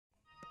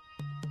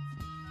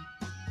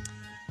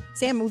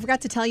Sam, we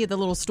forgot to tell you the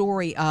little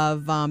story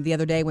of the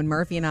other day when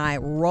Murphy and I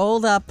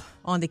rolled up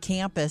onto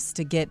campus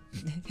to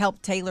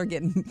help Taylor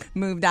get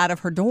moved out of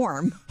her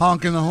dorm.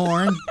 Honking the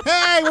horn.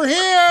 Hey, we're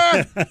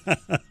here!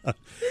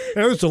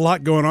 There was a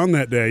lot going on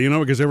that day,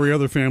 because every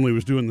other family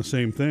was doing the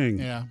same thing.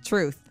 Yeah.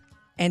 Truth.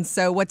 And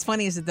so what's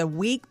funny is that the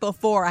week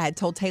before I had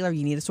told Taylor,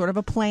 you need a sort of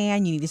a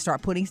plan. You need to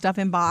start putting stuff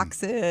in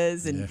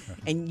boxes. And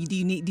do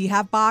you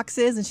have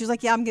boxes? And she was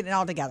like, yeah, I'm getting it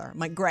all together. I'm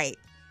like, great.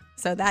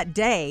 So that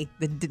day,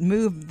 the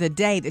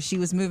day that she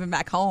was moving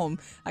back home,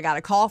 I got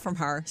a call from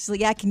her. She's like,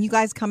 yeah, can you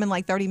guys come in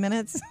like 30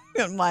 minutes?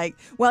 I'm like,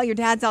 well, your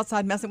dad's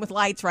outside messing with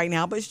lights right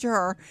now, but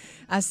sure.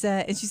 And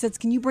she said,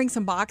 can you bring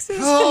some boxes?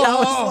 Oh. And I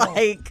was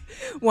like,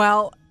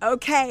 well,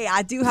 okay,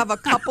 I do have a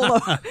couple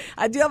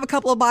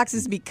of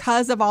boxes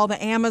because of all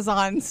the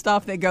Amazon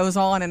stuff that goes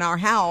on in our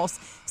house.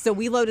 So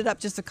we loaded up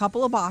just a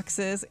couple of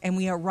boxes and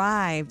we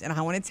arrived. And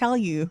I want to tell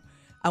you,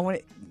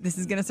 this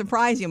is going to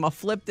surprise you. I'm going to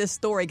flip this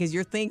story because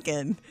you're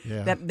thinking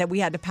that we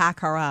had to pack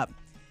her up.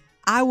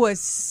 I was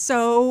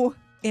so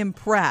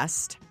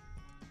impressed.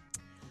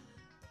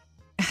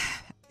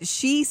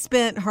 She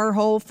spent her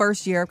whole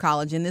first year of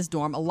college in this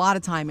dorm, a lot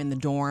of time in the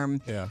dorm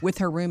with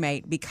her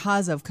roommate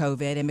because of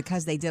COVID and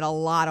because they did a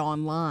lot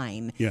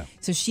online. Yeah.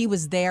 So she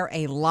was there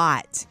a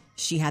lot.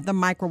 She had the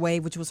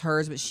microwave, which was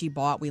hers, but she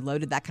bought. We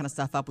loaded that kind of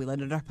stuff up. We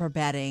loaded up her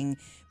bedding.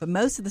 But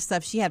most of the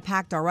stuff she had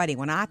packed already.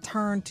 When I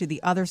turned to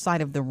the other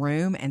side of the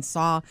room and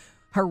saw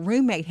her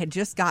roommate had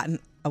just gotten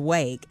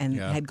awake and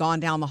had gone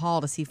down the hall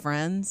to see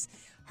friends,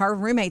 her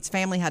roommate's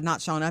family had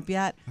not shown up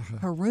yet.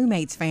 Her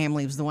roommate's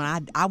family was the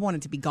one I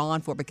wanted to be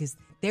gone for because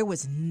there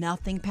was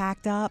nothing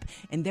packed up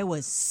and there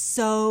was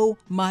so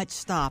much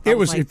stuff. It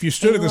was, if you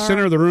stood at the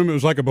center of the room, it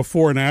was like a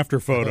before and after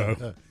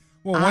photo.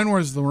 Well, when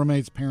was the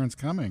roommate's parents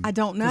coming? I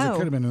don't know. It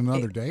could have been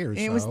another day or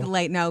so. It was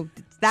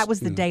that was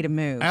the day to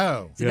move.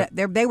 Oh. So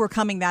they were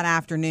coming that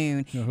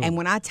afternoon. And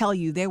when I tell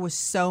you there was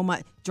so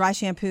much dry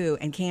shampoo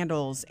and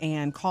candles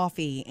and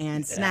coffee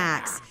and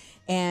snacks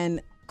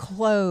and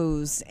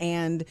clothes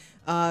and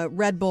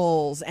Red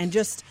Bulls and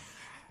just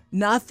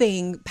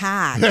nothing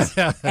packed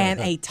and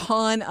a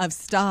ton of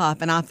stuff.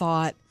 And I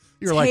thought,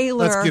 You're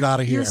Taylor, like, let's get out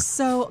of here. You're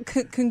so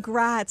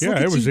congrats. Yeah, Look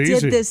at it was you easy.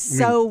 did this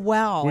so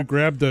well. We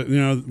grabbed the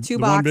Two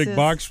one big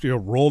boxes. box,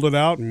 rolled it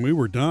out, and we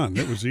were done.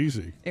 It was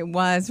easy. It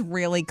was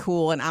really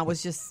cool, and I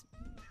was just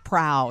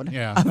proud.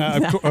 Yeah.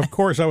 Of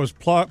course, I was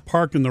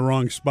parked in the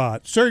wrong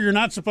spot. Sir, you're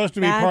not supposed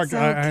to be That's parked.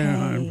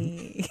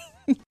 okay.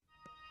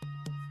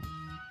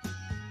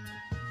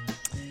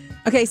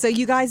 Okay, so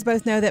you guys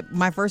both know that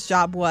my first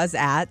job was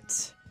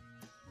at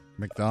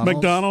McDonald's.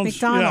 McDonald's.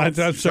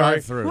 Yeah, I'm sorry.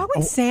 Drive-through. Why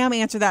would Sam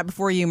answer that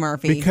before you,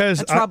 Murphy? Because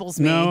that troubles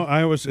me. No,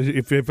 I was.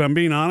 If I'm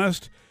being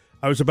honest,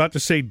 I was about to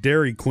say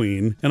Dairy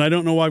Queen, and I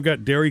don't know why I've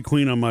got Dairy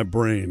Queen on my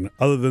brain,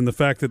 other than the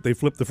fact that they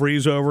flipped the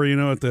freeze over.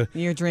 At the.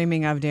 You're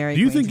dreaming of Dairy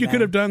Do you Queen think you today.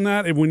 could have done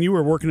that when you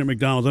were working at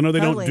McDonald's? I know they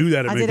Totally. don't do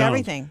that at I did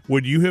McDonald's. everything.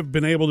 Would you have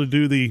been able to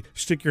do the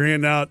stick your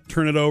hand out,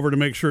 turn it over to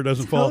make sure it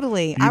doesn't fall?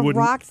 Totally. You I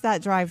wouldn't- rocked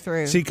that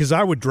drive-through. See, because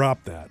I would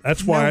drop that.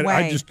 That's why No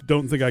I way. just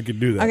don't think I could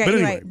do that. Okay, but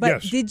anyway, but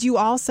yes. did you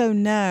also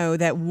know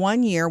that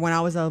one year when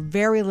I was a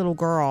very little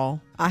girl,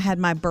 I had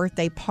my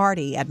birthday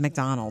party at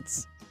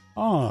McDonald's?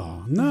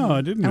 Oh, no,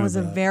 I didn't know I was that.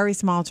 a very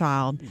small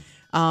child.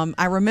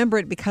 I remember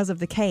it because of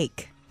the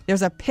cake.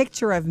 There's a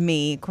picture of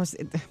me. Of course,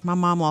 my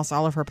mom lost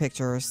all of her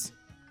pictures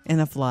in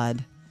the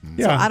flood.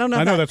 Yeah, So I don't know.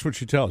 I if know that- that's what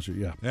she tells you,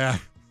 yeah.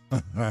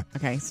 Yeah.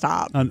 Okay,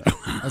 stop.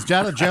 Is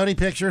that a Jody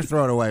picture?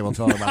 Throw it away. We'll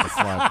talk about the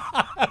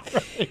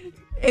flood.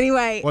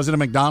 Anyway, Was it a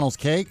McDonald's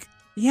cake?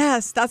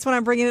 yes, that's when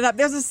I'm bringing it up.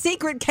 There's a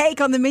secret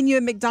cake on the menu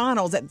at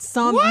McDonald's at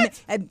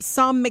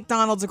some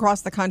McDonald's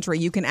across the country.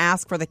 You can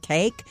ask for the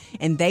cake,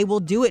 and they will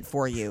do it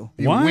for you.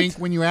 You What? wink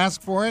when you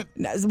ask for it?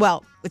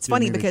 Well, it's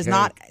funny me the because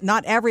cake.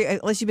 not every,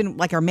 unless you've been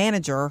like our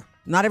manager,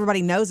 not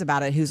everybody knows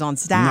about it who's on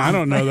staff. I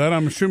don't know that.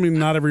 I'm assuming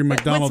not every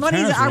What's McDonald's funny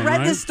is has I one, read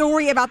right? this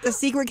story about the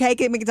secret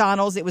cake at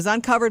McDonald's. It was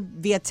uncovered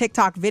via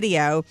TikTok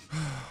video,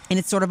 and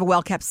it's sort of a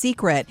well-kept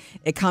secret.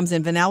 It comes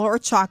in vanilla or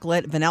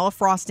chocolate, vanilla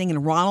frosting,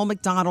 and Ronald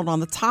McDonald on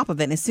the top of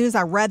it. And as soon as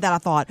I read that, I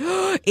thought,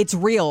 it's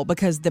real,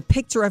 because the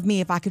picture of me,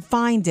 if I could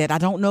find it, I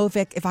don't know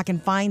if I can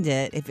find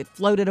it, if it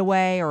floated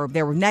away or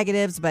there were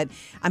negatives, but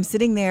I'm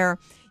sitting there,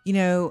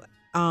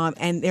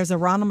 and there's a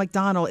Ronald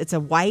McDonald. It's a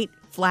white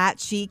flat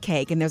sheet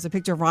cake, and there's a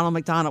picture of Ronald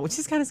McDonald, which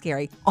is kind of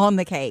scary, on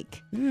the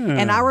cake. Yeah.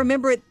 And I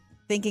remember it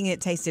thinking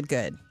it tasted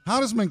good. How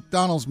does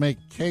McDonald's make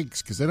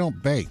cakes? Because they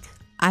don't bake.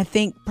 I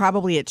think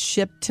probably it's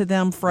shipped to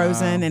them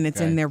frozen, and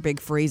it's in their big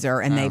freezer,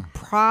 and they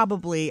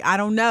probably, I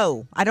don't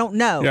know.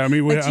 Yeah, I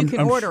mean, but you can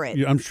I'm order it.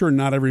 I'm sure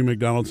not every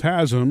McDonald's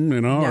has them, or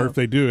No. if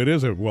they do, it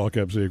is a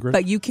well-kept secret.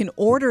 But you can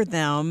order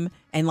them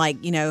and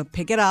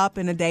pick it up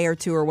in a day or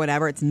two or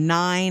whatever. It's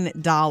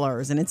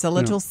 $9, and it's a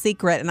little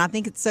secret, and I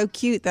think it's so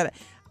cute that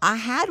I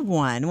had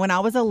one when I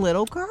was a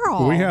little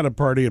girl. We had a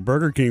party at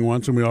Burger King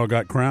once, and we all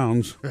got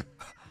crowns.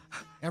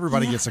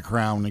 Everybody gets a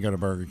crown when they go to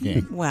Burger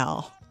King.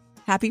 Well,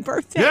 happy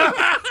birthday.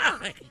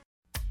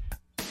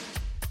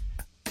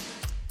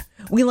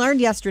 We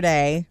learned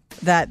yesterday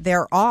that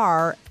there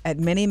are, at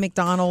many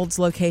McDonald's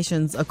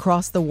locations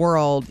across the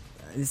world,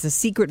 it's a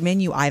secret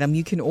menu item.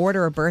 You can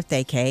order a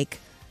birthday cake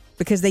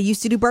because they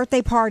used to do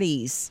birthday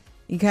parties.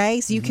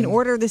 Okay, so you can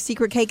order the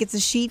secret cake. It's a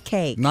sheet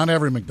cake. Not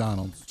every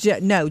McDonald's.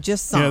 No,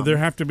 just some. Yeah, there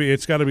have to be.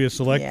 It's got to be a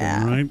select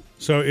one, right?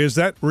 So is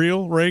that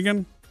real,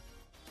 Reagan?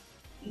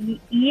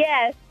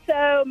 Yes.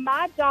 So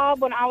my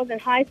job when I was in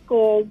high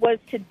school was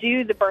to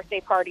do the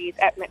birthday parties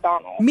at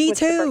McDonald's. Me with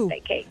the too. birthday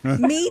cake.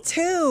 Me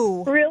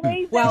too.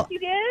 Really? Well, you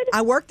did?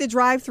 I worked the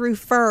drive-through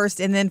first,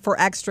 and then for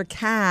extra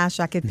cash,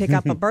 I could pick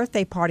up a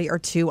birthday party or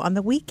two on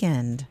the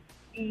weekend.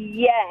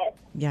 Yes.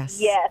 Yes.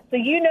 Yes. So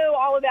you know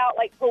all about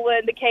like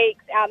pulling the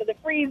cakes out of the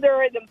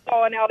freezer and them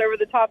thawing out over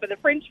the top of the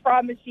French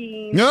fry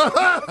machine. all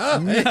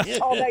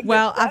that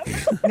Well, good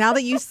stuff. now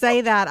that you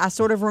say that, I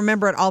sort of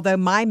remember it, although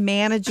my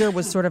manager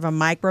was sort of a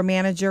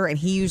micromanager, and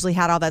he usually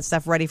had all that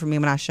stuff ready for me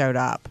when I showed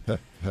up.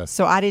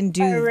 So I didn't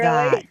do really?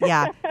 that.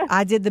 Yeah.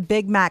 I did the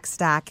Big Mac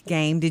stack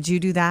game. Did you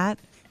do that?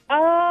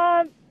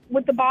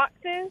 With the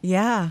boxes?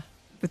 Yeah.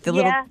 With the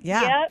little,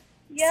 Yep.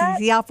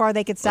 See how far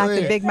they could stack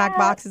the Wait. Big Mac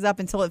boxes up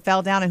until it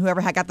fell down, and whoever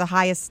had got the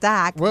highest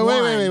stack won.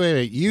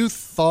 Wait. You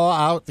thaw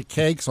out the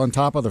cakes on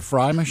top of the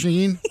fry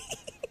machine?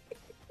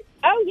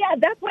 Oh, yeah.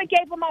 That's what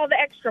gave them all the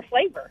extra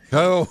flavor.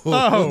 Oh.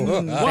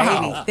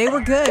 Baby. They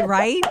were good,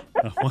 right?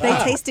 They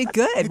tasted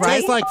good, It right?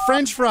 tastes like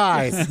French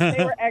fries.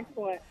 They were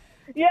excellent.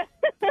 Yeah.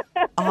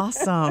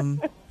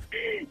 Awesome.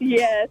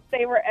 Yes,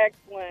 they were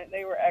excellent.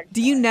 They were excellent.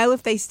 Do you know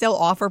if they still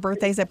offer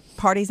birthdays at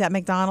parties at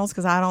McDonald's?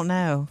 Because I don't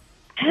know.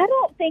 I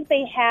don't think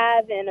they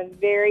have in a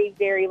very,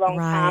 very long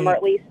time, or Right.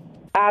 at least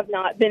I've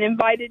not been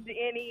invited to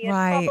any in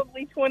Right.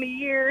 probably 20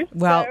 years.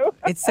 Well, so.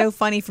 it's so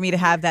funny for me to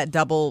have that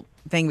double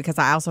thing because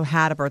I also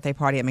had a birthday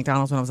party at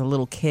McDonald's when I was a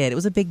little kid. It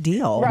was a big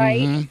deal.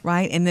 Right.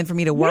 Right? And then for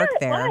me to work Yeah, it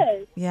there.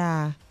 was.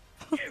 Yeah.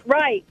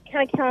 Right.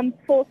 Kind of comes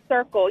full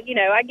circle. You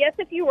know, I guess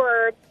if you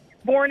were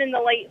born in the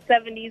late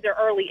 70s or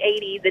early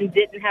 80s and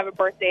didn't have a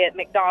birthday at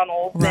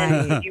McDonald's, then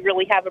Right. did you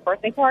really have a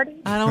birthday party?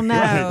 I don't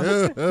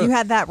know. You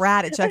had that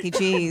rat at Chuck E.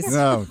 Cheese.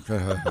 No.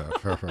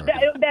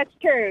 That's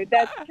true.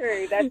 That's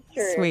true. That's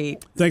true.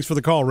 Sweet. Thanks for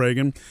the call,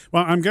 Reagan.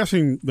 Well, I'm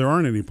guessing there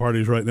aren't any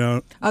parties right now.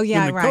 Oh,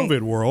 yeah, in the right.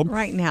 COVID world.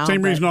 Right now,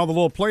 Same but- reason all the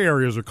little play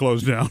areas are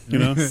closed down. You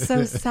know.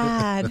 So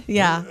sad.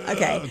 Yeah.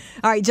 Okay.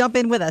 All right. Jump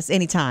in with us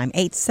anytime.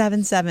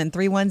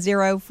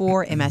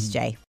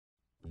 877-310-4MSJ.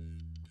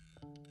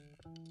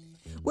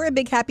 We're a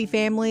big happy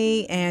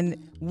family, and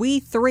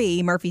we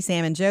three, Murphy,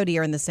 Sam, and Jody,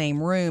 are in the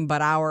same room,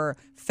 but our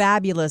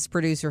fabulous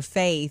producer,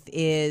 Faith,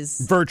 is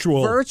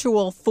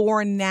virtual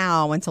for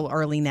now until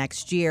early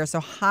next year. So,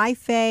 hi,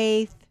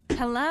 Faith.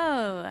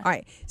 Hello. All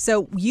right.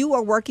 So you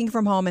are working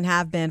from home and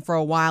have been for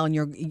a while, and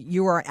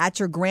you are at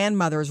your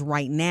grandmother's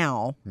right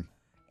now.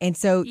 And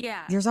so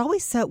Yeah.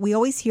 we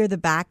always hear the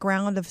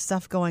background of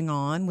stuff going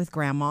on with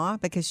grandma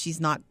because she's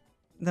not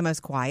the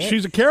most quiet.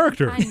 She's a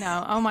character. I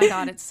know. Oh my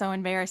God, it's so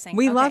embarrassing.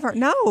 We Okay. love her.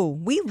 No,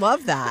 we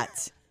love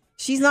that.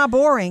 She's not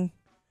boring.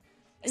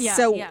 Yeah,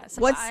 So yeah.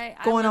 what's I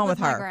going live on with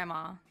my her?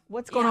 grandma.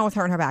 What's going on with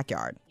her in her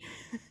backyard?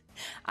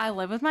 I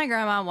live with my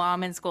grandma while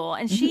I'm in school,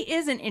 and she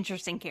is an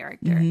interesting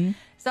character.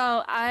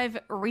 So I've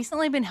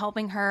recently been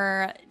helping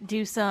her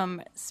do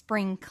some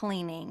spring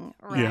cleaning,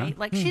 right? Yeah.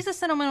 Like she's a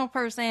sentimental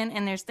person,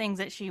 and there's things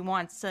that she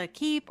wants to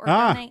keep or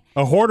donate.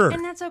 A hoarder.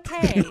 And that's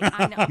okay.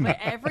 I know. But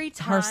every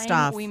Her time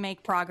stuff. we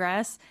make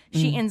progress,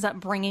 she ends up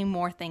bringing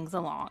more things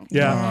along.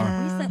 Yeah.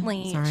 And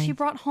recently, Sorry. she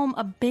brought home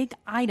a big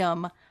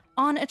item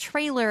on a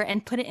trailer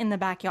and put it in the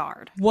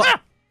backyard. What?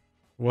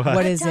 What?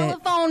 What is it?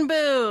 Telephone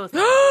booth.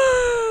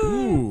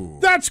 Ooh.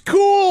 That's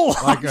cool.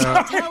 Like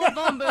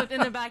Telephone booth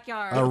in the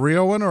backyard. a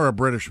real one or a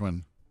British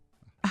one?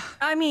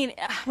 I mean,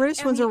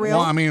 British I ones are mean, real.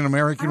 Well, I mean, an I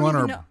American don't one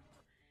even or know.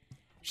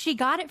 She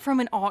got it from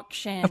an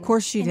auction. Of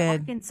course she in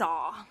did.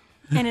 Arkansas,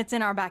 and it's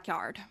in our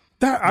backyard.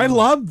 I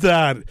love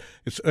that.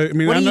 I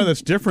mean, What I do know you-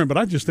 that's different, but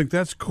I just think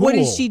that's cool. What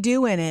does she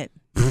do in it?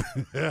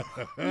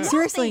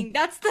 Seriously. Nothing.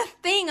 That's the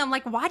thing. I'm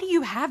like, why do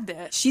you have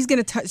this? She's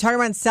going to turn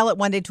around and sell it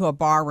one day to a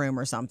bar room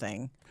or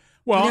something.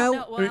 Well, You know-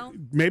 No, well,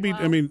 maybe.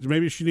 I mean,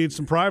 maybe she needs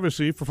some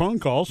privacy for phone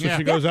calls, so Yeah.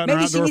 she goes out in her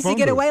Maybe she outdoor needs to phone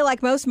get booth. away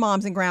like most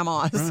moms and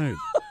grandmas. Right.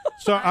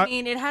 So I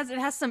mean, it has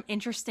some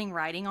interesting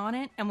writing on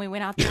it, and we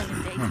went out there in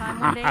the daytime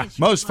one day. And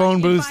she Most was phone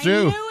like, booths if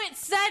do. I knew it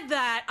said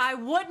that, I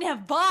wouldn't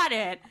have bought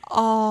it.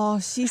 Oh,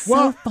 she's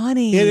well, so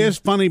funny. It is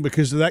funny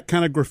because of that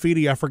kind of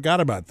graffiti. I forgot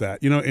about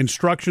that. You know,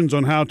 instructions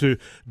on how to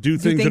do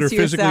things that things are to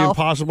physically yourself.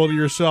 impossible to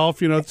yourself.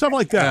 You know, stuff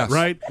like that. Yes.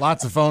 Right.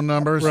 Lots of phone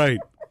numbers. Right.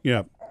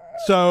 Yeah.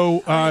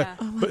 So, yeah.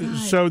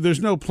 so there's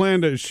no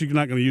plan to. She's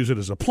not going to use it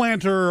as a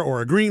planter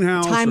or a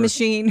greenhouse. Time or-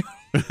 machine.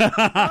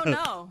 Oh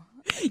no!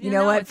 You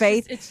know what, it's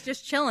Faith? It's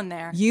just chilling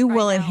there. You right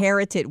will now.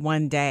 inherit it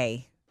one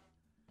day.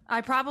 I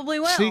probably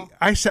will. See,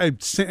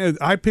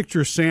 I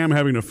picture Sam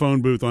having a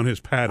phone booth on his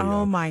patio.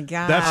 Oh, my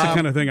God. That's the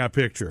kind of thing I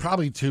picture.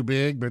 Probably too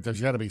big, but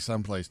there's got to be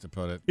some place to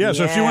put it. Yeah.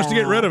 So if she wants to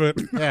get Yeah. rid of it,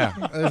 Yeah,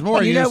 there's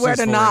more You know where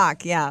uses to for it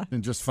knock. Yeah.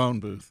 than just phone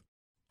booth.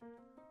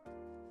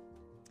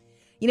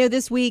 You know,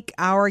 this week,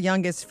 our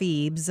youngest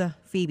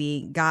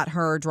Phoebe, got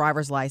her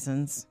driver's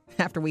license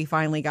after we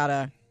finally got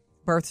a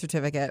birth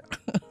certificate.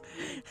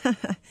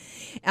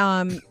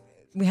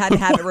 We had to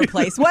have it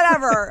replaced.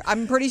 Whatever.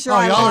 I'm pretty sure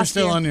I y'all are lost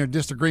still it. on your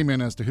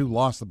disagreement as to who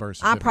lost the birth I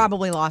certificate.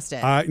 probably lost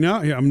it.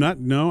 I'm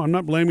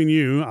not blaming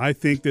you. I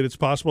think that it's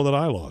possible that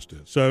I lost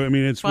it. So I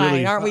mean, it's Fine.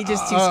 really. Aren't we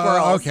just two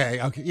squirrels?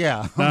 Okay,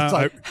 yeah. It's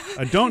like,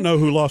 I don't know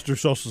who lost her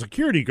Social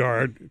Security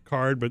card,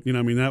 but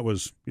I mean, that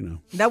was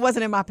That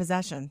wasn't in my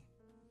possession.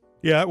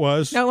 Yeah, it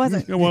was. No, it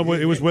wasn't. Well,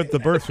 it was with the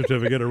birth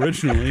certificate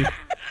originally.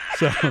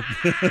 So,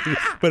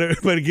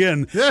 but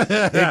again,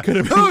 it could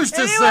have been. who's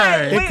to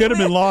say? It could have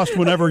been lost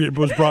whenever it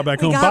was brought back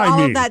We home got by all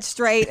me. of that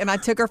straight, and I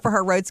took her for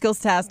her road skills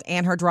test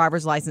and her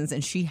driver's license,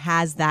 and she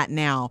has that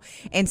now.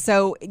 And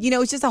so,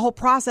 it's just a whole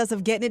process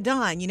of getting it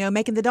done,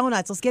 making the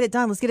donuts. Let's get it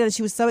done. Let's get it.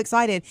 She was so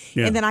excited.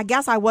 Yeah. And then I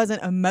guess I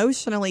wasn't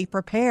emotionally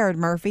prepared,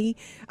 Murphy.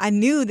 I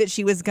knew that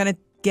she was going to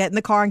get in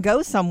the car and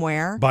go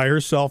somewhere. By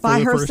herself for By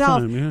the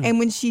herself. first time. Yeah. And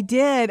when she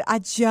did, I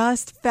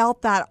just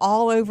felt that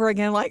all over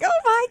again, like, oh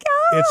my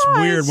God. It's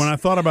weird when I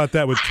thought about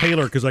that with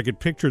Taylor because I could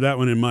picture that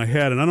one in my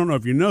head. And I don't know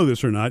if you know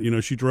this or not.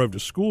 She drove to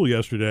school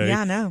yesterday.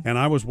 Yeah, I know. And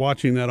I was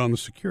watching that on the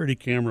security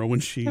camera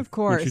when she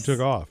took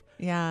off.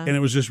 Yeah. And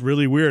it was just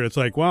really weird. It's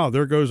like, wow,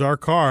 there goes our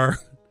car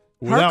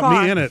without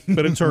car. me in it.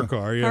 But it's her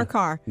car. Yeah. Her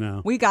car.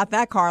 No. We got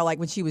that car like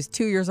when she was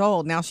 2 years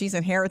old. Now she's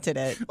inherited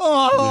it.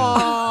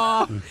 Oh,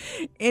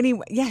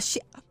 Anyway, yeah, she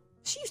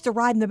used to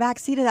ride in the back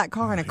seat of that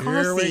car in a car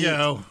here seat. we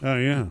go. Oh,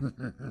 yeah.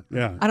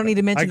 Yeah. I don't need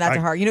to mention that to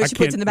her. You know what she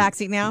puts can't- in the back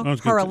seat now? I was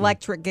Her gonna-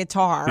 electric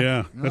guitar.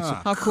 Yeah.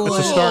 How cool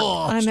It's is a it?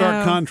 I know.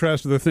 stark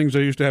contrast to the things I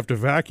used to have to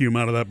vacuum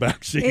out of that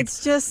back seat.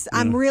 It's just,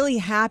 I'm really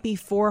happy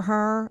for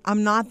her.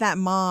 I'm not that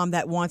mom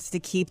that wants to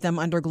keep them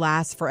under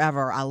glass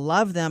forever. I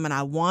love them and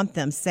I want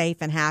them safe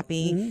and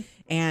happy. Mm-hmm.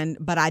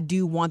 But I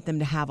do want them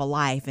to have a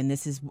life. And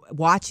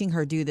watching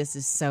her do this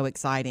is so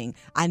exciting.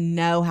 I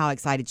know how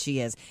excited she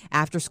is.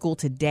 After school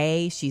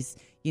today, she's,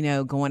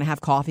 going to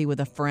have coffee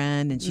with a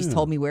friend, and she's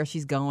told me where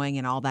she's going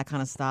and all that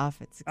kind of stuff.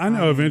 It's exciting. I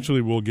know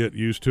eventually we'll get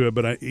used to it,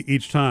 but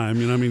each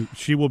time,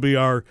 she will be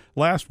our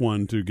last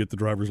one to get the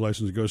driver's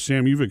license to go.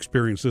 Sam, you've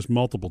experienced this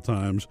multiple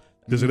times.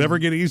 Does it ever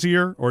get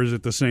easier, or is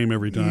it the same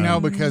every time? No,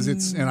 because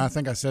and I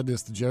think I said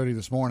this to Jody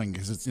this morning,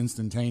 because it's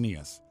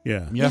instantaneous.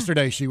 Yeah.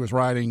 Yesterday she was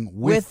riding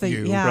with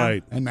you, yeah.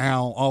 Right. and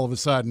now all of a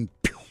sudden,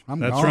 I'm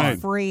That's gone. right.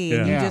 Free. Yeah.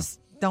 And you Yeah. just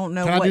don't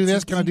know Can what I do to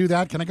this? Can I do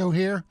that? Can I go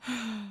here?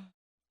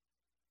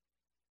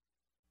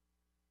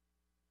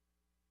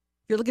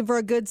 If you're looking for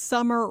a good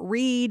summer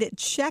read,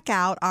 check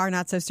out our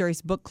Not So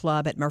Serious book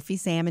club at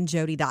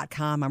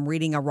murphysamandjody.com. I'm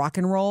reading a rock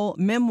and roll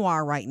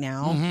memoir right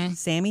now,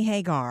 Sammy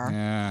Hagar.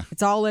 Yeah.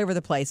 It's all over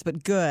the place,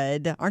 but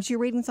good. Aren't you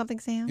reading something,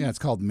 Sam? Yeah, it's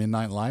called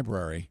Midnight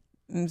Library.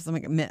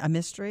 Something, a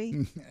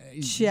mystery?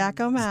 Check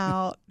them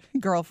out,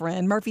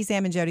 girlfriend.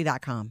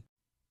 murphysamandjody.com.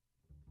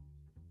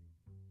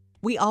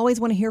 We always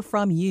want to hear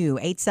from you.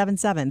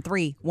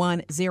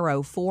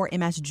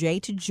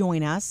 877-3104-MSJ to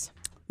join us.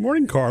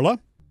 Morning, Carla.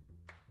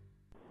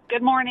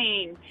 Good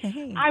morning.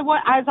 Hey.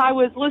 As I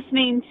was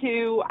listening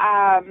to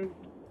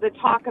the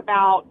talk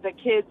about the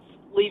kids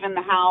leaving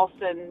the house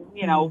and,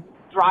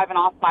 driving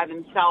off by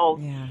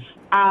themselves, Yeah.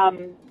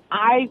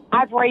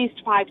 I've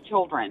raised 5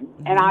 children,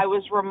 and I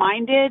was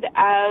reminded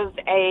of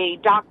a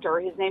doctor.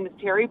 His name is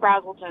Terry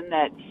Brazelton,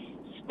 that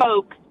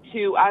spoke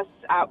to us.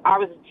 I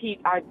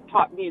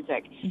taught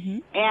music,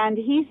 and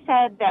he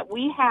said that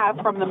we have,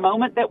 from the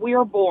moment that we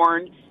are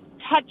born,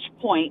 touch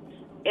points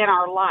in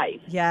our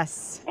life.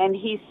 Yes. And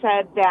he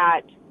said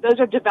that those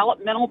are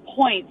developmental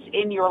points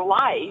in your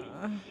life,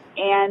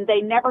 and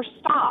they never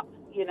stop.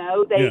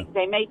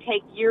 They may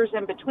take years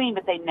in between,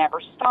 but they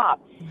never stop.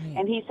 Right.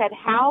 And he said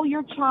how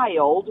your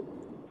child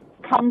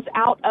comes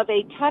out of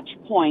a touch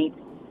point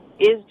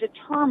is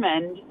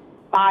determined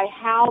by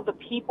how the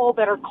people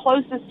that are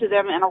closest to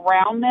them and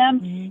around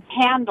them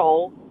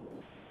handle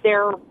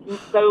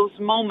those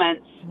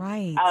moments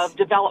Right. of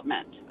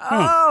development.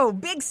 Oh,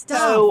 big stuff.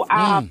 So,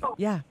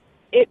 yeah.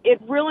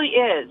 It really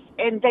is.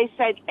 And they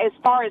said, as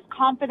far as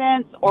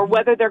confidence or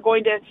whether they're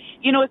going to,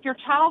 if your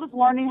child is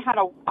learning how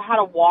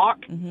to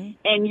walk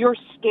and you're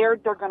scared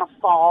they're going to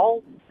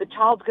fall, the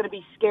child's going to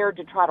be scared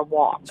to try to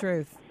walk.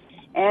 Truth.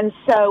 And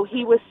so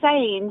he was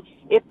saying,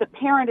 if the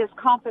parent is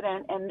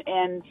confident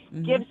and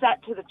gives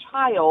that to the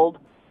child,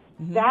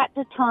 that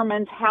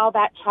determines how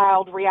that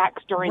child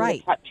reacts during Right.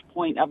 the touch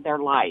point of their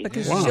life.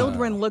 Because Wow.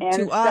 children look And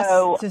to us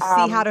so, to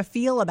see how to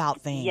feel about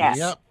things. Yes.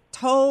 Yep.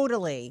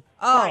 Totally.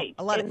 Oh, Right.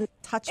 a lot of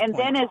touch And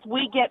points. then as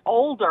we get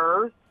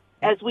older,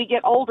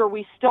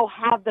 we still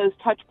have those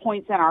touch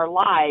points in our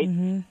life,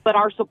 but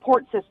our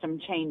support system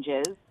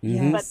changes.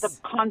 Yes. But the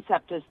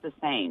concept is the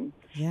same.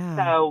 Yeah.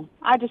 So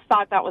I just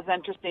thought that was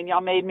interesting.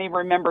 Y'all made me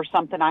remember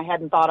something I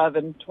hadn't thought of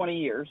in 20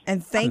 years.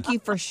 And thank you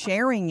for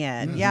sharing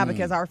it. Yeah,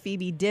 because our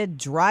Phoebe did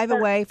drive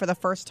away for the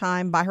first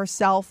time by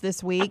herself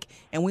this week,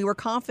 and we were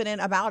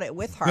confident about it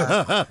with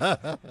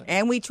her.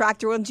 And we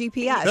tracked her on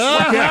GPS.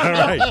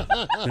 Yeah, right.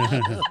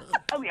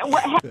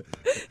 What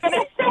can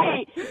I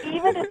say?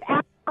 Even if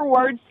afterwards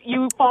afterwards,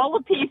 you fall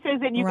to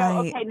pieces and you go,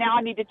 Right. okay, now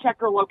I need to check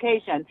her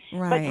location.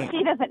 Right. But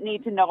she doesn't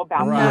need to know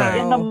about Right. that.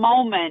 In the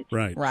moment,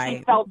 Right. Right.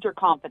 she felt your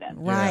confidence.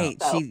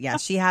 Right. So-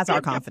 She has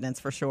our confidence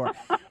for sure.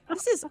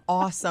 This is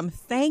awesome.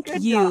 Thank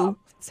Good you. job.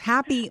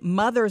 Happy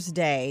Mother's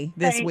Day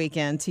this Thank-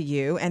 weekend to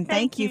you. And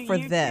thank you for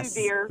too, this.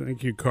 dear.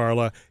 Thank you,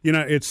 Carla.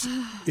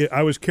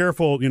 I was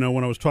careful, when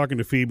I was talking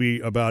to Phoebe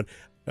about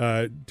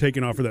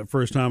taking off for that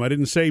first time. I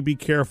didn't say be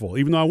careful.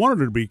 Even though I wanted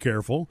her to be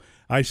careful,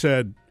 I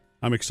said,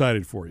 I'm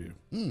excited for you.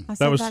 I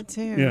said that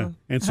too. Yeah.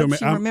 And I so hope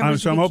she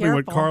remembers to I'm be hoping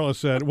what careful. Carla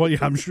said. Well, yeah,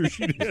 I'm sure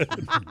she did.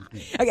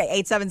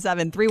 Okay,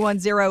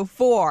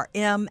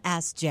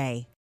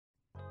 877-310-4MSJ.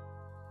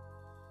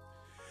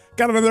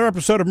 Got another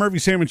episode of Murphy,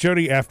 Sam, and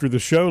Jody after the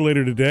show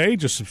later today.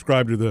 Just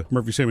subscribe to the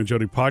Murphy, Sam, and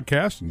Jody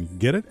podcast, and you can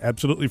get it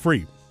absolutely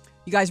free.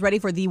 You guys ready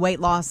for the weight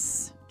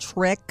loss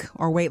trick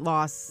or weight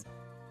loss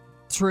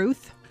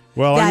truth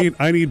Well, That-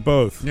 I need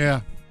both.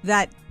 Yeah.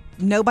 that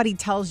nobody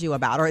tells you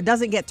about or it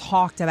doesn't get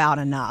talked about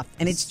enough?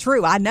 And it's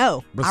true. I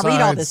know. I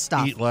read all this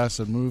stuff. Eat less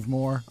and move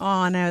more.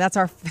 Oh, no. That's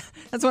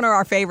one of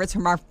our favorites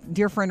from our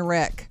dear friend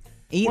Rick.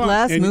 Eat Well,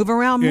 less, and- move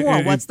around more.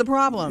 and- What's the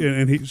problem?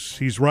 And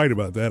he's right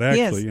about that.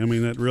 He is. Actually, I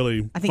mean that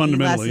really I think eat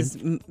less fundamentally. is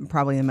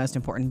probably the most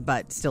important,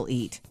 but still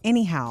eat.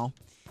 Anyhow,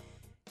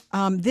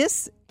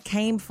 this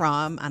came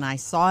from, and I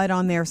saw it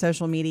on their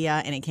social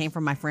media, and it came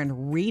from my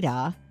friend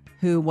Rita,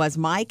 who was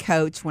my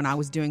coach when I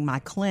was doing my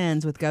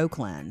cleanse with Go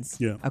Cleanse.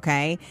 Yeah.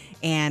 Okay.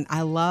 And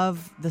I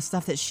love the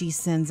stuff that she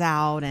sends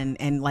out,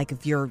 and like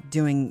if you're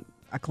doing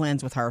a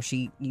cleanse with her,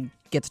 you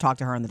get to talk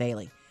to her on the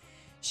daily.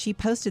 She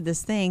posted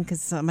this thing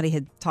because somebody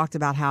had talked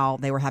about how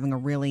they were having a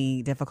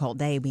really difficult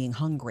day being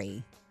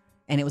hungry.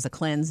 And it was a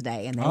cleanse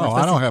day. And they were Oh, I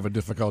supposed don't to- have a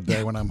difficult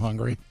day when I'm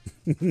hungry.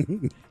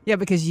 Yeah,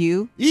 because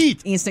you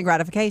Eat. instant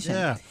gratification.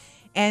 Yeah.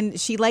 And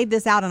she laid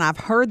this out, and I've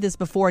heard this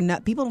before. No,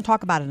 people don't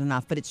talk about it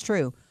enough, but it's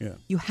true. Yeah.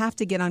 You have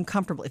to get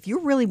uncomfortable. If you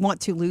really want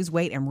to lose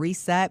weight and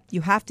reset,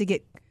 you have to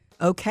get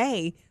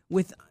okay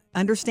with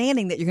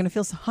understanding that you're going to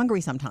feel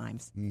hungry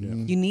sometimes.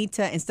 You need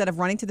to, instead of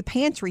running to the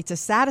pantry to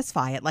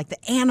satisfy it, like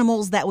the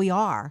animals that we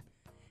are,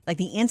 like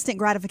the instant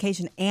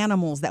gratification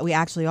animals that we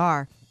actually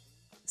are,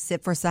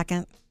 sit for a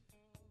second.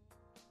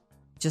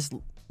 Just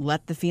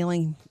let the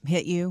feeling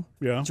hit you.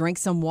 Yeah. Drink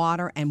some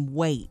water and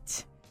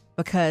wait.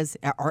 Because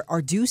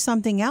or do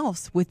something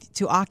else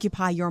to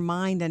occupy your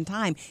mind and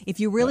time. If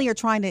you really are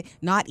trying to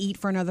not eat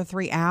for another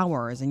 3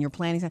 hours and you're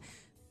planning,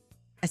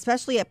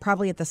 especially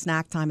probably at the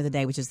snack time of the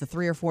day, which is the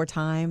 3 or 4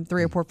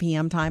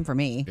 p.m. time for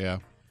me, Yeah.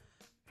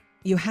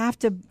 you have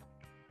to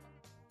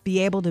be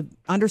able to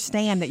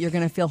understand that you're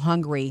going to feel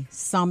hungry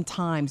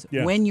sometimes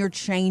Yeah. when you're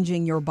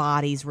changing your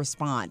body's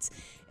response.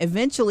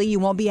 Eventually, you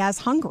won't be as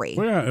hungry.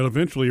 Well, yeah, and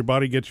eventually your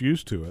body gets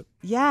used to it.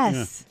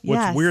 Yes. Yeah.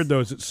 What's yes. weird though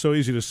is it's so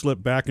easy to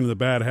slip back into the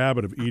bad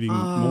habit of eating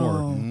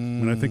more, Oh.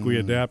 and I think we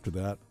adapt to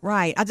that.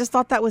 Right. I just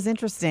thought that was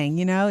interesting.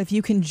 If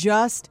you can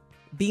just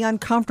be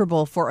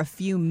uncomfortable for a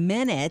few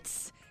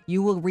minutes,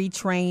 you will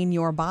retrain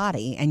your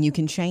body and you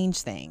can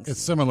change things.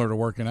 It's similar to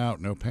working out.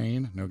 No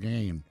pain, no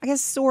gain. I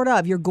guess sort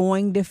of. You're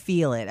going to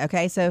feel it.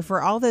 Okay. So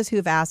for all those who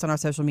have asked on our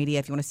social media,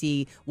 if you want to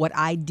see what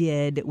I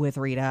did with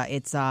Rita,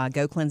 it's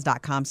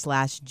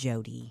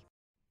gocleanse.com/Jody.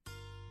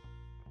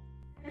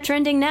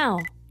 Trending now,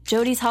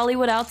 Jody's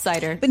Hollywood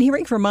Outsider. Been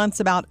hearing for months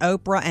about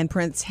Oprah and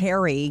Prince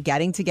Harry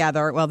getting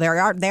together. Well, they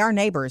are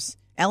neighbors.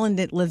 Ellen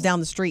lives down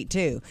the street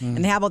too,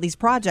 and they have all these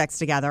projects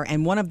together.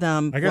 And one of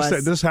them, I guess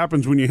was, this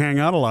happens when you hang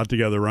out a lot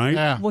together, right?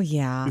 Yeah. well,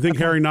 yeah, You think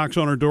Harry knocks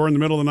on her door in the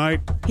middle of the night?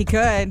 he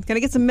could. Can I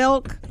get some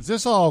milk? Is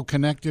this all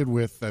connected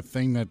with the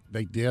thing that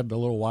they did a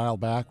little while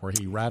back where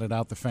he ratted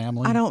out the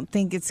family? I don't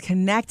think it's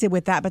connected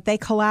with that, but they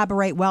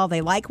collaborate well.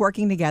 They like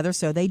working together,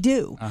 so they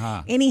do.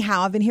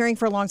 Anyhow, I've been hearing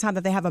for a long time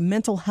that they have a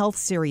mental health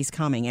series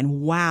coming,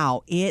 and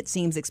wow, it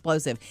seems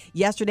explosive.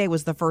 Yesterday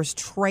was the first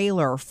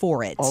trailer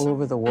for it. All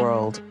over the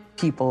world,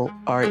 people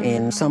are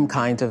in some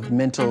kind of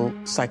mental,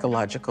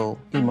 psychological,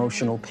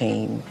 emotional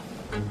pain.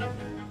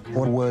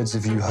 What words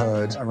have you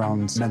heard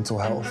around mental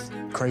health?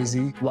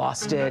 Crazy?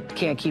 Lost it,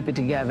 can't keep it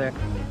together.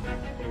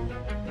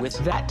 With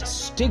that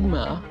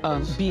stigma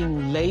of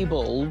being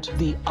labeled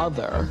the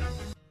other.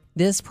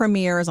 This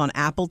premieres on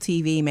Apple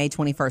TV May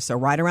 21st, so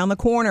right around the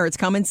corner. It's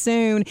coming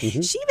soon. She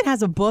even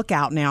has a book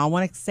out now. I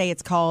want to say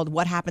it's called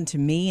What Happened to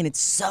Me, and it's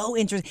so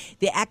interesting.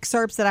 The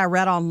excerpts that I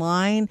read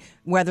online,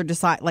 whether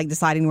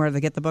deciding whether to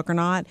get the book or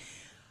not,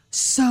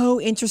 so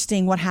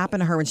interesting what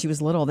happened to her when she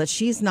was little that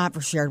she's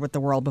not shared with the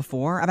world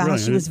before, about how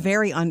Really? she was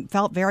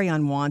felt very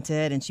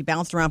unwanted, and she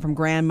bounced around from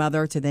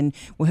grandmother to then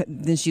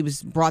she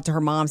was brought to her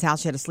mom's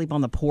house. She had to sleep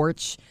on the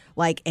porch.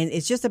 And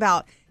it's just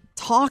about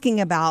talking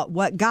about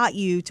what got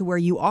you to where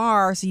you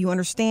are so you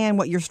understand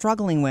what you're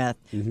struggling with.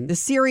 The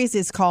series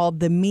is called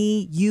The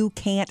Me You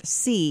Can't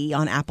See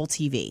on Apple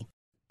TV.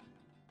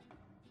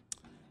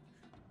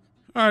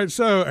 All right,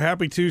 so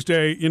happy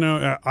Tuesday.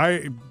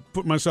 I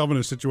put myself in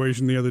a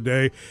situation the other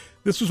day.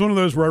 This was one of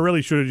those where I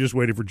really should have just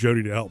waited for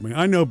Jody to help me.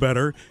 I know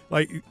better.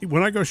 Like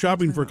when I go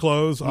shopping for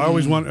clothes, I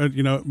always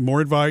want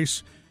more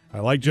advice. I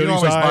like You Jody's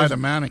always buy eyes. the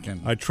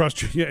mannequin. I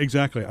trust. Yeah,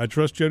 exactly. I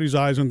trust Jody's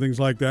eyes and things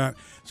like that.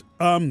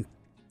 I'm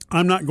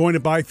not going to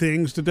buy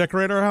things to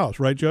decorate our house,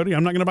 right, Jody?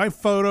 I'm not going to buy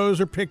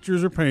photos or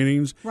pictures or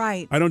paintings.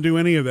 Right. I don't do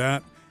any of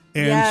that.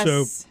 And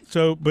Yes.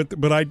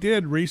 but I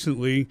did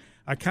recently.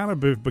 I kind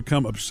of have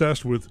become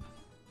obsessed with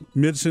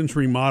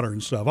mid-century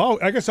modern stuff.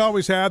 I guess I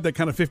always had that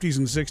kind of 50s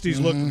and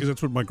 60s look because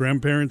that's what my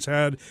grandparents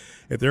had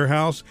at their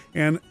house.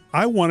 And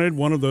I wanted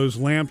one of those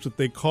lamps that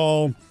they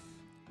call,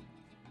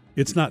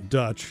 it's not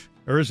Dutch,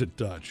 or is it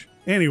Dutch?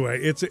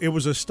 Anyway, it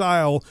was a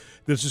style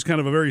that's just kind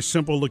of a very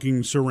simple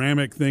looking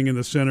ceramic thing in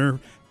the center,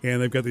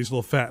 and they've got these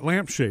little fat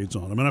lampshades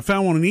on them. And I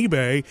found one on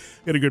eBay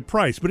at a good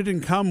price, but it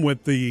didn't come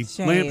with the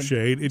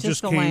lampshade. It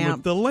just the came lamp.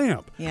 with the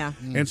lamp. Yeah.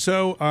 And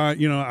so,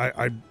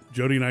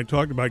 Jody and I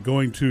talked about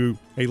going to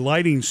a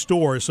lighting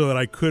store so that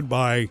I could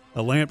buy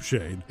a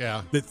lampshade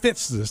that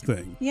fits this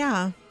thing.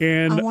 Yeah.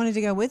 And I wanted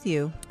to go with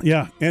you.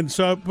 yeah, and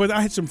so, but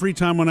I had some free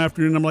time one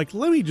afternoon. I'm like,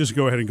 let me just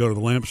go ahead and go to the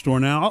lamp store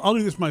now. I'll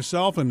do this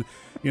myself, and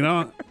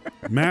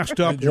masked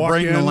up. Did you walk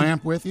bring in. the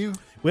lamp with you?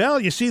 Well,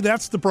 you see,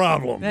 that's the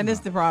problem. That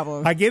is the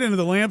problem. I get into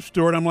the lamp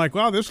store and I'm like,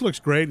 wow, this looks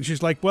great. And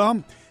she's like,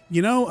 well,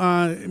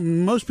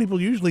 most people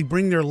usually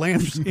bring their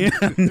lamps in.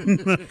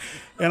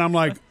 And I'm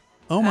like,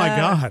 oh my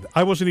God,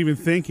 I wasn't even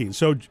thinking.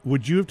 So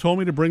would you have told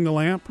me to bring the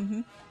lamp?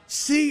 Mm-hmm.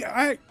 See,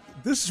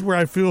 this is where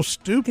I feel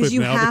stupid Because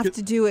you now. have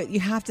to do it. You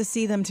have to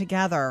see them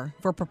together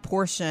for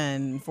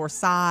proportion, for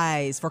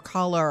size, for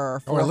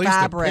color, for Or at least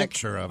fabric. a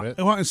picture of it.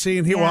 I want to see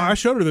in here. Yeah. Well, I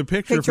showed her the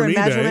picture Picture from and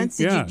eBay. measurements.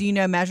 Yeah. Do you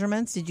know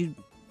measurements? Did you?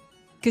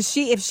 Because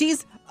if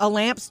she's a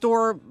lamp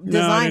store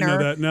No, I didn't designer, know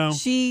that, no.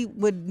 she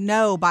would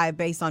know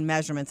based on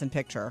measurements and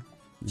picture.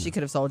 She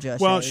could have sold you a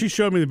Well, shade. she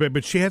showed me the bit,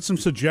 but she had some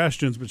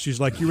suggestions. But she's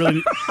like, "You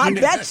really?" I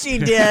bet she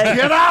did.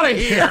 Get out of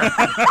here!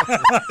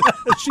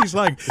 She's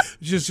like,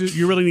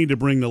 "You really need to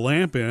bring the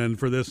lamp in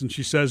for this." And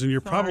she says, "And you're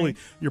probably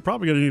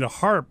going to need a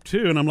harp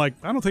too." And I'm like,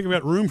 "I don't think I've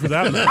got room for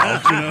that in the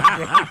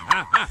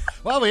house."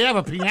 Well, we have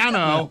a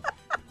piano.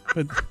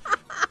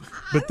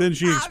 But then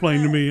she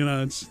explained to me,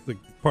 it's the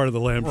part of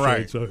the lampshade.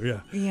 Right. So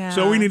Yeah.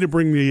 So we need to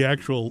bring the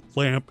actual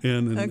lamp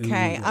in.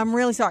 Okay, I'm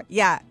really sorry.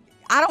 Yeah,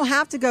 I don't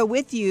have to go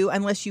with you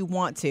unless you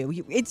want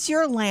to. It's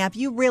your lamp.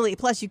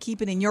 Plus you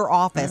keep it in your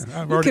office.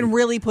 Yeah, You can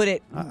really put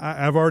it.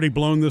 I've already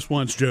blown this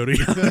once, Jody.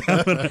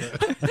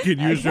 I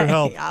could use your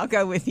help. I'll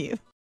go with you.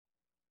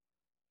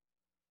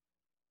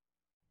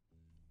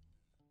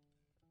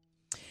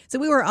 So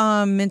we were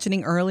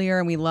mentioning earlier,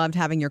 and we loved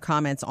having your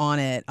comments on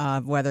it,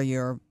 of whether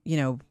you're,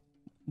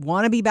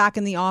 want to be back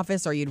in the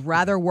office or you'd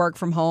rather work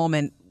from home.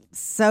 And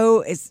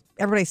so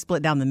everybody's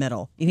split down the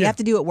middle. You have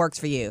to do what works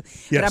for you.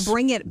 Yes. But I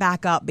bring it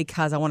back up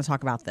because I want to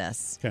talk about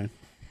this. Okay.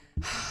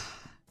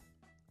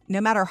 No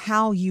matter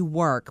how you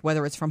work,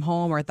 whether it's from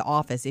home or at the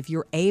office, if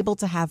you're able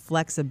to have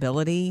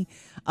flexibility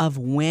of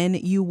when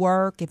you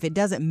work, if it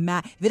doesn't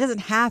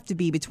have to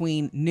be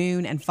between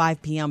noon and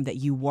 5 p.m. that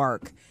you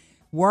work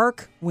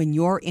when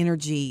your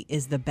energy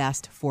is the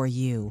best for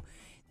you.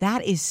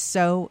 That is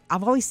so,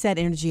 I've always said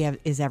energy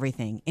is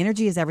everything.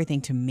 Energy is everything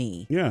to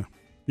me. Yeah.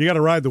 You got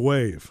to ride the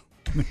wave.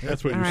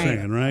 That's what you're right.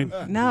 saying,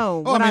 right?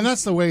 No. Well,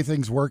 that's the way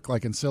things work,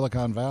 like in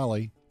Silicon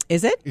Valley.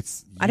 Is it?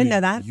 I didn't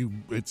know that.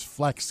 It's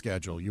flex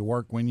schedule. You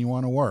work when you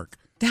want to work.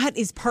 That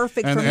is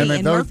perfect for me.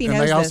 And Murphy knows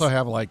they this. also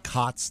have like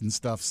cots and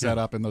stuff set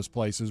up in those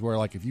places where,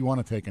 like, if you want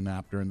to take a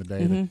nap during the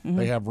day,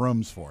 they have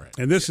rooms for it.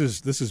 And this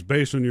is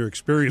based on your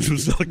experience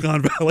with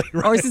Silicon Valley,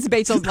 right? Or is this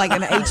based on like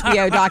an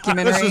HBO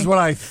documentary? This is what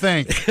I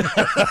think.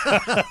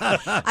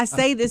 I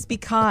say this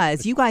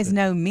because you guys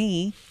know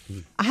me.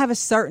 I have a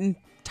certain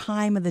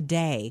time of the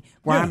day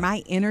where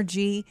my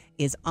energy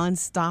is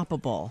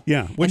unstoppable.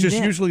 Yeah, which is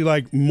usually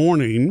like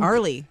morning.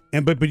 Early.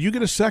 But you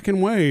get a second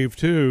wave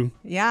too.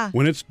 Yeah.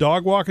 When it's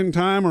dog walking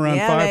time around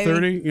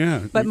 5:30.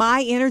 Yeah. But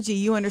my energy,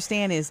 you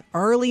understand, is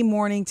early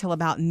morning till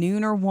about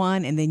noon or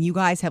 1, and then you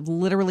guys have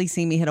literally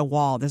seen me hit a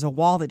wall. There's a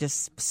wall that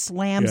just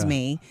slams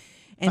me.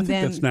 And I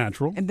think that's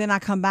natural. And then I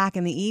come back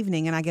in the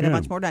evening and I get a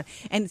bunch more done.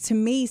 And to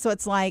me, so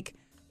it's like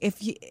if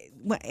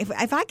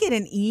I get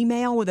an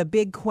email with a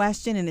big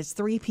question and it's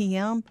 3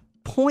 p.m.,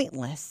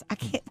 pointless. I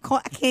can't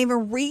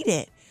even read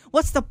it.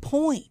 What's the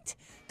point?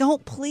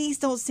 Please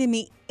don't send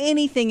me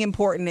anything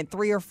important at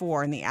 3 or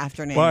 4 in the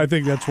afternoon. Well, I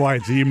think that's why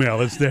it's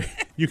email. It's there.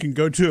 You can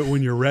go to it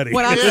when you're ready.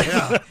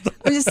 I'm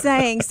just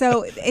saying,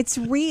 so it's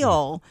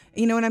real.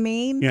 You know what I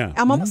mean? Yeah.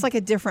 I'm almost like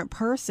a different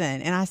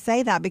person. And I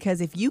say that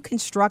because if you can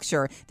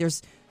structure,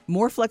 there's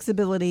more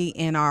flexibility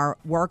in our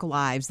work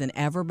lives than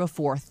ever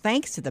before,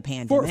 thanks to the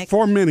pandemic.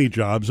 For many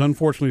jobs.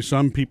 Unfortunately,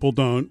 some people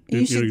don't.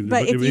 You should,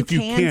 but if you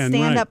can stand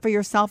right. up for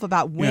yourself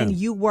about when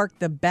you work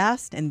the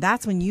best, and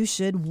that's when you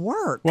should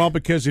work. Well,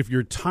 because if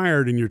you're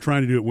tired and you're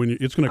trying to do it when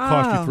it's going to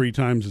cost you 3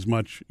 times as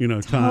much, time to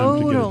get it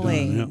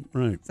done. Yeah,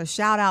 right. So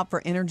shout out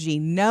for energy.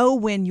 Know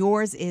when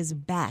yours is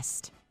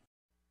best.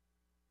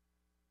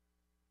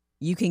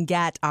 You can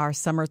get our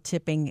summer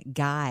tipping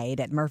guide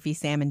at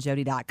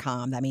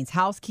murphysamandjody.com. That means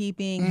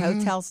housekeeping,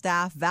 hotel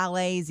staff,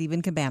 valets,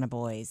 even cabana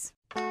boys.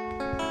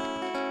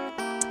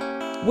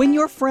 When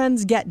your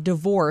friends get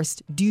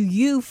divorced, do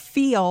you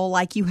feel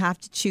like you have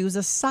to choose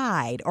a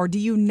side, or do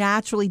you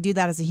naturally do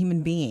that as a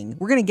human being?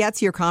 We're going to get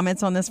to your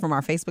comments on this from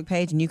our Facebook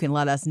page, and you can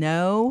let us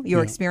know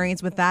your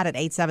experience with that at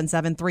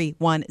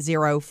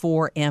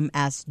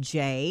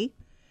 877-310-4MSJ.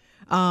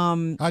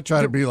 I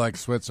try to be like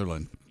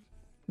Switzerland,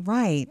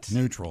 Right.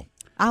 neutral.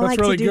 I That's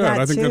like really to do good. that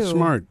I think too. that's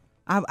smart.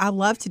 I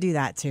love to do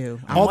that too.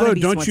 I want Although, to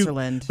be don't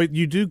Switzerland. you? But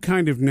you do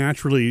kind of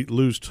naturally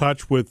lose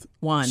touch with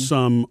one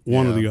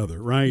or the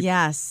other, right?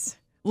 Yes.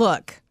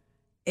 Look,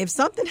 if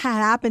something had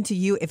happened to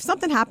you,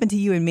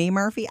 and me,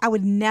 Murphy, I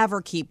would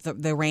never keep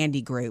the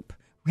Randy group.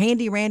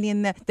 Randy,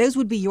 and those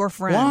would be your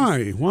friends.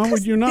 Why? Why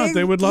would you not?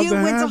 They would love to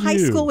have you. You went to high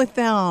school with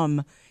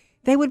them.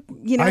 They would,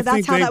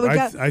 that's how that would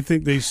go. I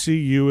think they see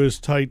you as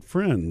tight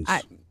friends.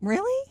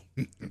 Really?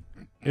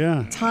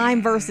 Yeah.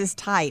 Time versus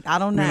tight. I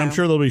don't know. I'm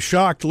sure they'll be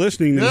shocked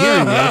listening and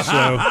hearing this.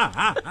 So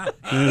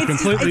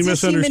completely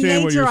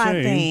misunderstand what you're saying.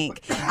 I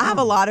think. I have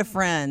a lot of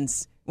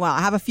friends. Well,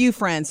 I have a few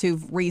friends who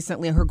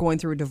are going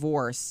through a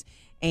divorce.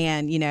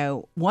 And,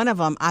 one of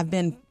them I've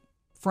been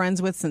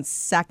friends with since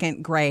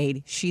second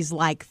grade. She's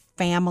like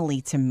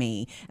family to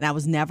me. And I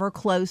was never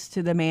close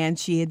to the man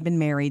she had been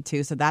married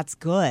to. So that's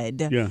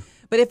good. Yeah.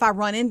 But if I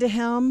run into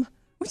him,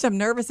 which I'm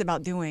nervous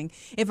about doing,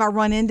 if I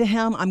run into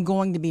him, I'm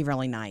going to be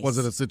really nice. Was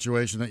it a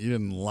situation that you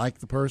didn't like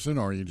the person,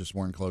 or you just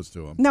weren't close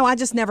to him? No, I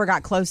just never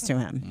got close to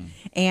him.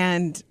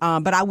 And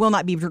but I will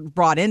not be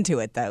brought into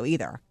it, though,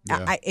 either.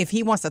 Yeah. If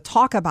he wants to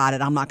talk about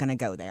it, I'm not going to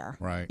go there.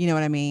 Right. You know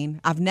what I mean?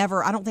 I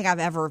don't think I've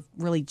ever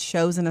really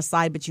chosen a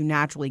side, but you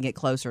naturally get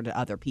closer to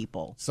other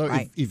people. So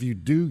right? if you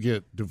do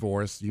get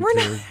divorced,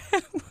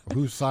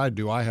 whose side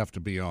do I have to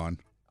be on?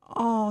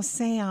 Oh,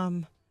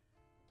 Sam.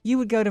 You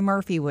would go to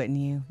Murphy, wouldn't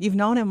you? You've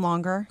known him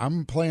longer.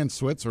 I'm playing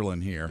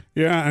Switzerland here.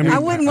 Yeah, I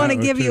wouldn't want to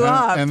give you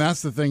up. And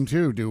that's the thing,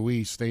 too. Do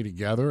we stay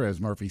together as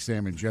Murphy,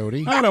 Sam, and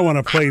Jody? I don't want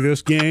to play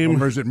this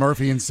game. Or is it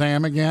Murphy and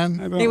Sam again?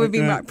 It would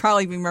be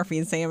probably be Murphy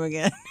and Sam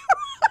again.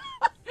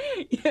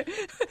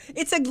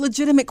 It's a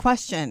legitimate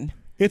question.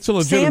 It's a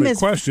legitimate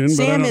question, but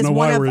Sam I don't know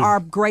why is one of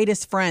our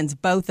greatest friends,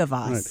 both of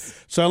us. Right.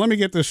 So let me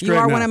get this straight. You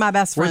are now. one of my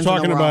best friends. We're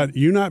talking about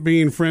you not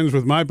being friends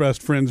with my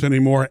best friends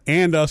anymore,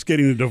 and us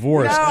getting a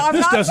divorce. No, I'm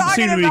this not doesn't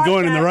seem to be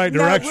going in the right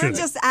direction. We're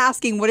just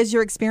asking, what is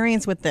your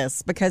experience with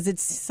this? Because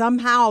it's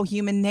somehow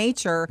human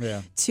nature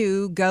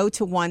to go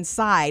to one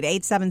side.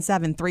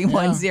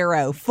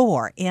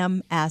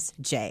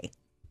 877-310-4MSJ.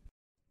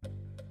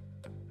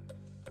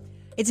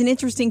 It's an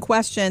interesting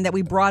question that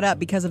we brought up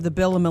because of the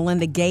Bill and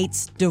Melinda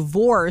Gates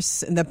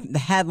divorce, and the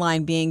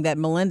headline being that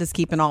Melinda's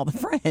keeping all the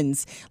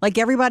friends. Like,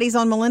 everybody's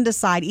on Melinda's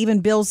side, even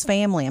Bill's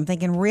family. I'm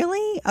thinking,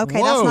 really? Okay,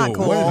 Whoa, that's not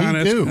cool. What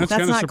did he do? That's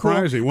kind of not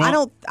surprising. Cool.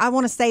 Well, I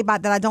want to say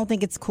about that, I don't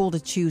think it's cool to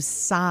choose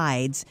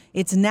sides.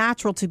 It's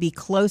natural to be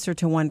closer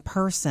to one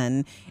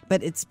person,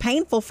 but it's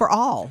painful for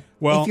all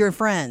if you're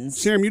friends.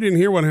 Sam, you didn't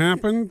hear what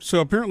happened? So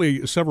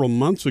apparently several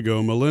months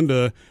ago,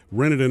 Melinda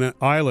rented an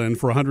island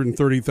for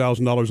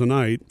 $130,000 a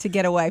night. To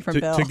get away from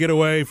Bill. To get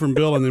away from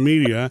Bill and the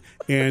media.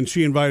 And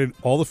she invited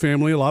all the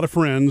family, a lot of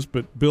friends,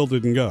 but Bill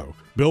didn't go.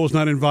 Bill was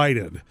not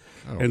invited.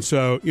 Oh. And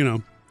so,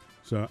 maybe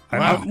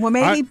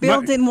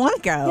Bill didn't want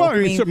to go.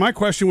 Well, so my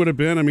question would have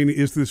been,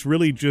 is this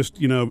really just,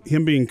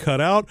 him being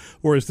cut out,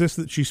 or is this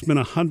that she spent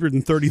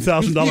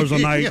 $130,000 a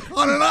night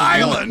on an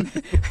island?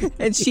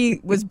 And she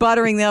was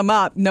buttering them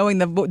up, knowing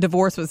the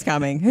divorce was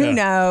coming. Who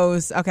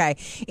knows? Okay.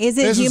 This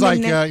is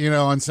like,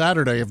 on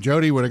Saturday, if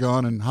Jody would have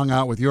gone and hung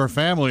out with your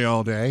family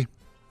all day.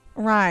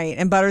 Right.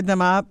 And buttered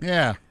them up.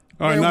 Yeah.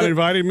 Oh, and not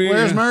invited me?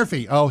 Where's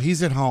Murphy? Oh,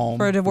 he's at home.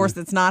 For a divorce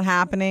that's not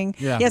happening.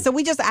 Yeah. So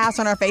we just asked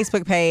on our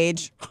Facebook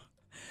page,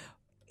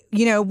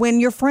 when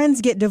your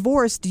friends get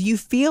divorced, do you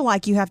feel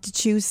like you have to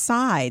choose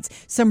sides?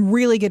 Some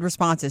really good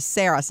responses.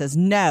 Sarah says,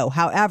 no.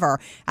 However,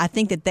 I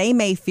think that they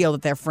may feel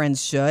that their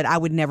friends should. I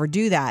would never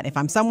do that. If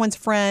I'm someone's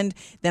friend,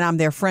 then I'm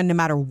their friend no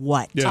matter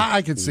what. Yeah.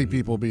 I could see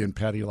people being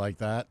petty like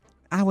that.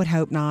 I would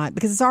hope not,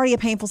 because it's already a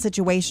painful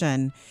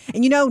situation.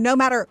 And, no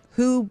matter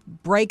who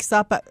breaks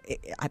up,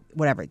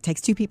 whatever, it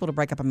takes two people to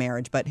break up a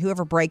marriage, but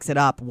whoever breaks it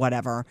up,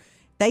 whatever,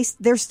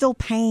 there's still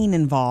pain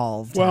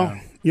involved. Well,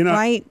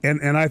 right?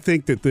 And I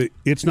think that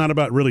it's not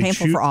about really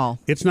painful for all.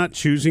 It's not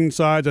choosing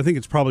sides. I think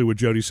it's probably what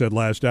Jody said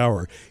last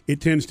hour. It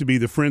tends to be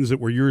the friends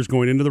that were yours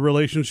going into the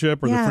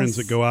relationship or the friends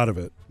that go out of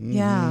it.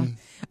 Yeah.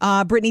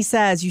 Brittany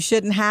says you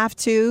shouldn't have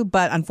to,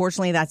 but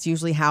unfortunately that's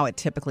usually how it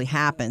typically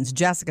happens.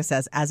 Jessica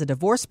says, as a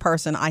divorced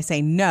person, I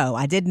say no.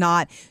 I do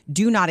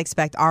not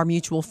expect our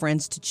mutual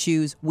friends to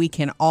choose. We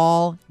can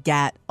all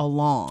get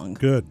along.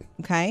 Good.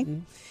 Okay.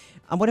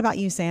 What about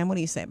you, Sam? What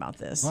do you say about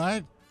this?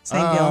 What?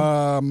 Same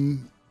deal?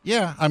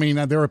 Yeah.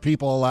 There are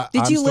people.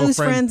 Did you lose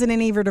friends in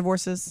any of your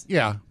divorces?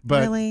 Yeah.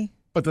 But, really?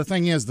 But the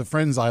thing is, the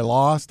friends I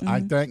lost, I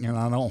think, and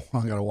I got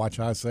to watch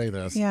how I say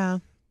this. Yeah.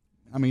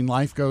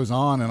 Life goes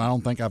on, and I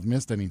don't think I've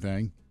missed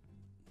anything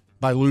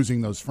by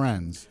losing those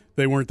friends.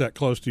 They weren't that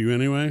close to you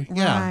anyway?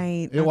 Yeah.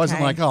 Right. It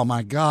wasn't like, oh,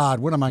 my God,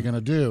 what am I going to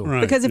do?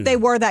 Right. Because if they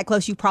were that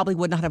close, you probably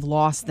would not have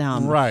lost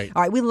them. Right.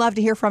 All right. We'd love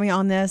to hear from you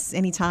on this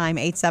anytime.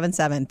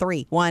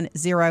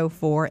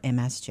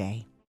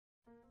 877-310-4MSJ.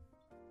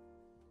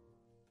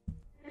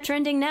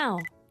 Trending now.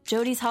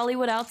 Jody's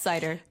Hollywood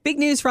Outsider. Big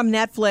news from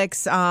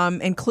Netflix,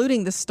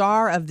 including the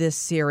star of this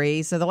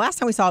series. So the last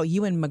time we saw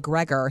Ewan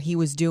McGregor, he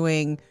was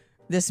doing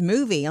this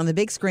movie on the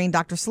big screen,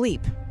 Dr.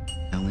 Sleep,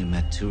 I only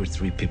met 2 or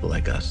 3 people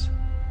like us.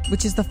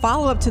 which is the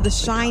follow-up to The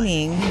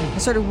Shining. I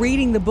started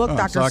reading the book,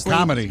 Dr. It's a Sleep.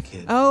 comedy.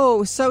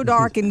 Oh, so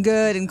dark and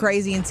good and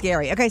crazy and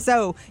scary. Okay,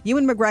 so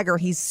Ewan McGregor,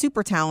 he's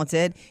super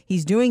talented.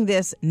 He's doing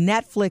this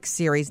Netflix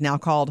series now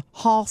called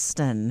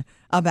Halston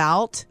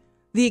about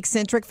the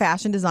eccentric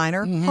fashion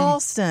designer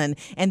Halston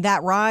and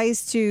that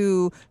rise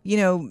to,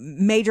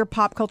 major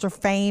pop culture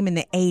fame in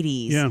the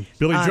 80s. Yeah,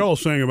 Billy Joel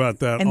sang about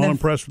that. and All the-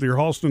 impressed with your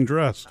Halston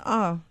dress.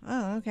 Oh,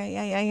 okay.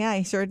 Yeah,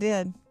 he sure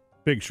did.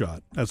 Big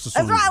Shot. That's the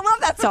song. That's right. I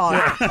love that song.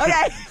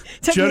 Okay.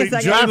 Took me a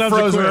second. Jody loves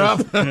froze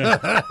a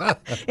her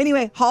quiz.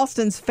 Anyway,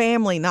 Halston's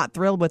family not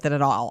thrilled with it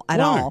at all.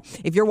 Why?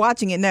 If you're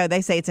watching it, no,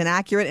 they say it's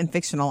inaccurate and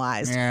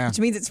fictionalized, Yeah. which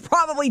means it's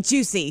probably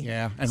juicy.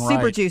 Yeah, and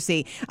super right.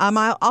 juicy.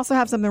 I also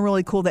have something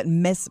really cool that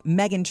Miss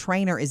Meghan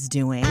Trainor is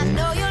doing.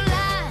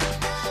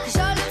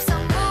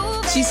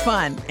 She's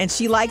fun, and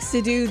she likes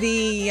to do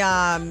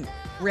the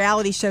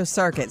reality show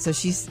circuit. So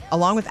she's,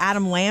 along with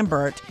Adam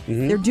Lambert,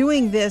 they're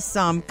doing this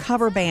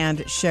cover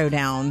band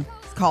showdown.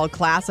 It's called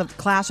Clash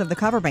of the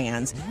Cover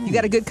Bands. You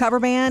got a good cover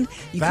band?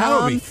 You That'll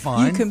come, be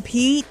fun. you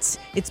compete.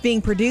 It's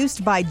being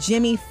produced by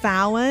Jimmy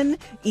Fallon.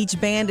 Each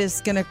band is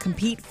going to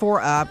compete for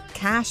a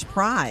cash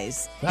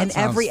prize. That and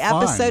every sounds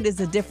fun. episode is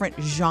a different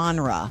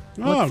genre.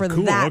 Oh, Look for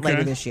cool. that Okay.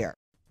 later this year.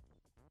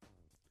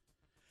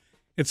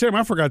 And Sam,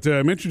 I forgot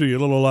to mention to you a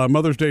little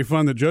Mother's Day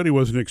fun that Jody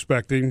wasn't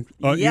expecting.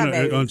 Baby.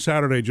 On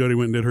Saturday, Jody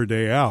went and did her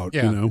day out.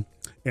 Yeah.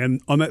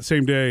 And on that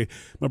same day,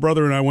 my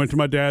brother and I went to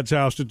my dad's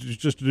house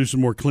just to do some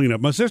more cleanup.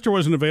 My sister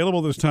wasn't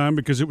available this time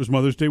because it was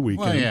Mother's Day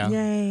weekend. Well, yeah.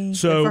 Yay.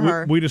 So Good for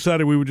her. we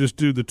decided we would just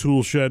do the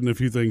tool shed and a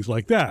few things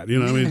like that.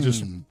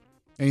 Just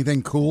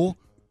Anything cool?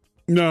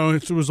 no,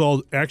 it was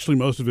all actually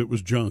most of it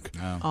was junk.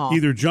 Aw.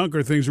 Either junk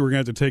or things we were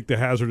going to have to take to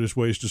hazardous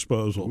waste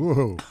disposal.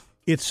 Whoa.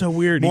 It's so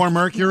weird. More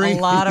mercury? A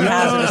lot of No,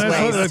 hazardous that's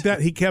not waste. like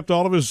that. He kept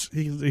all of his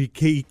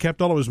he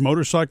kept all of his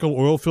motorcycle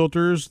oil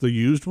filters, the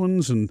used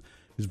ones, and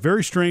it's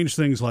very strange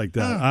things like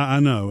that. I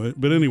know,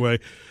 but anyway,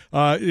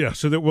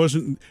 so there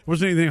wasn't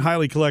anything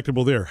highly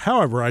collectible there.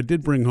 However, I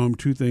did bring home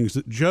 2 things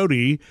that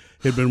Jody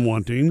had been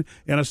wanting,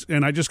 and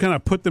I just kind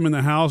of put them in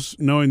the house,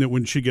 knowing that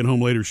when she get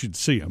home later, she'd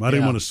see them. I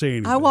didn't want to say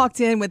anything. I walked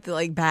in with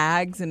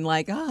bags and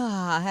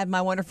I had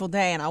my wonderful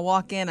day, and I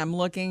walk in, I'm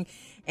looking,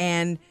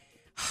 and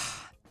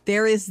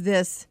there is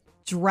this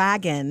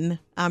dragon.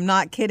 I'm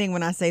not kidding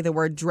when I say the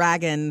word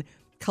dragon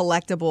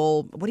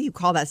collectible. What do you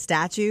call that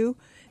statue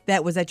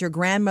that was at your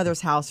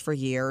grandmother's house for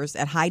years,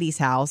 at Heidi's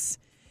house,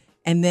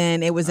 and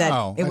then it was at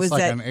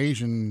an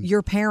Asian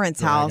your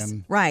parents' house,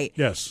 dragon. right?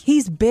 Yes.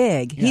 He's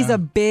big. He's Yeah. a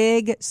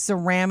big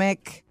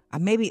ceramic,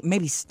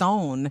 maybe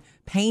stone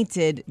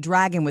painted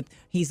dragon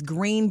he's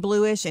green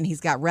bluish and he's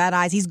got red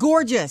eyes. He's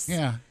gorgeous.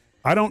 Yeah.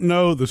 I don't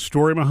know the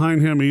story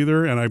behind him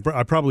either, and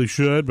I probably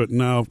should, but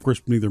now, of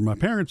course, neither of my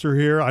parents are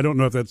here. I don't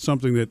know if that's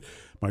something that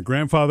my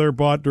grandfather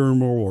bought during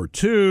World War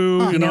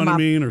II, you know what I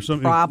mean, or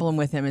something. The problem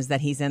with him is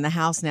that he's in the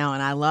house now,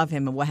 and I love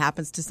him. And what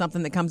happens to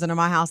something that comes into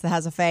my house that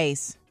has a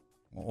face?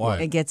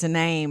 What? It gets a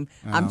name.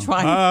 I'm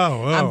trying.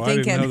 Oh, I'm I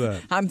thinking. didn't know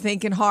that. I'm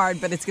thinking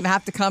hard, but it's going to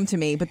have to come to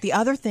me. But the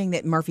other thing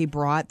that Murphy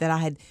brought that I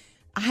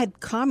had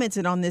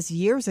commented on this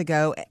years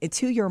ago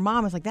to your mom.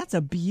 I was like, that's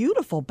a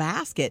beautiful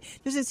basket.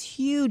 There's this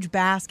huge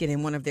basket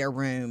in one of their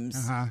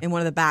rooms, in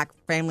one of the back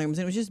family rooms.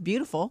 And it was just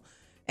beautiful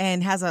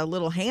and has a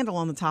little handle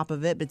on the top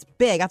of it, but it's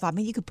big. I thought,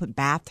 man, you could put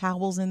bath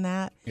towels in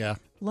that. Yeah.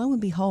 Lo and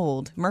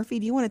behold, Murphy,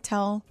 do you want to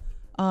tell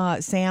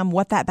Sam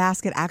what that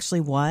basket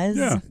actually was?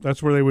 Yeah,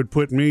 that's where they would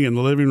put me in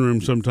the living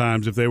room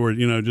sometimes if they were,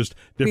 just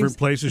different Means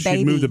places. baby.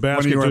 She'd move the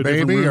basket When you were to a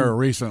different baby room. or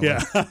recently?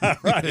 Yeah,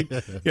 right.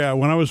 Yeah,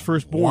 when I was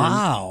first born.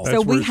 Wow. that's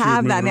So where we she would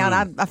have move that now,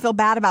 around. and I feel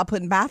bad about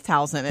putting bath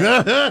towels in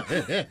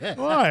it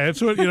Why?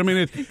 It's what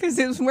because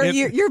it was where It-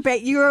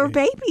 you were a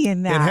baby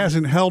in that. It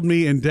hasn't held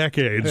me in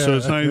decades, so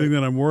it's not anything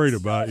that I'm worried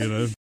about,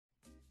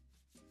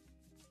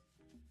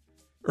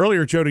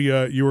 Earlier, Jody,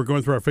 you were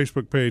going through our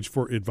Facebook page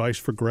for advice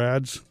for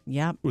grads.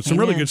 Yep. With some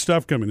really Amen. good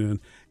stuff coming in.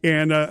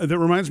 And that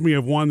reminds me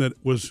of one that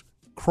was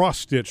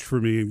cross-stitched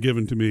for me and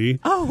given to me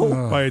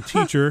by a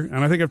teacher. And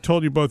I think I've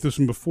told you both this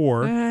one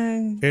before.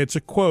 It's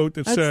a quote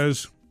that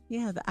says,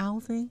 Yeah, the owl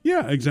thing.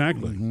 yeah,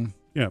 exactly.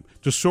 Yeah.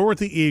 To soar with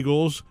the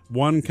eagles,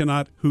 one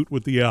cannot hoot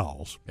with the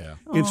owls. Yeah.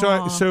 And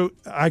so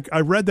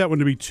I read that one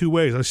to be 2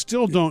 ways. I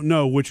still don't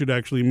know which it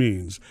actually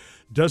means.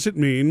 Does it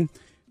mean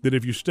that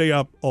if you stay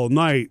up all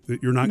night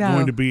that you're not No.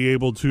 going to be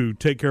able to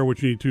take care of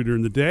what you need to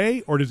during the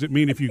day? Or does it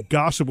mean if you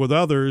gossip with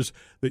others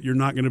that you're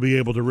not going to be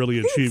able to really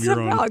achieve It's your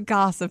about own?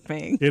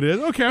 gossiping. It is?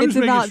 Okay, I'm It's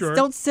just about making sure.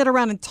 don't sit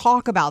around and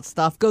talk about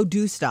stuff. Go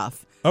do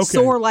stuff. Okay.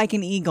 Soar like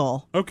an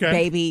eagle. Okay.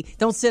 Baby.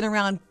 Don't sit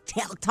around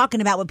talking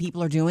about what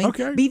people are doing.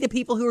 Okay. Be the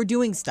people who are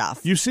doing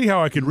stuff. You see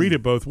how I could read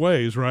it both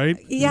ways, right?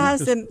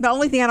 Yes, and the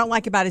only thing I don't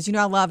like about it is,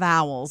 I love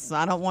owls.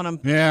 I don't want them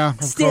Yeah,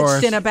 of stitched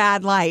course. in a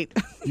bad light.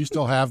 You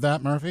still have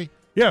that, Murphy?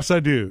 Yes, I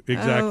do.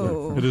 Exactly.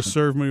 Oh. It has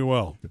served me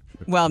well.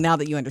 Well, now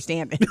that you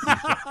understand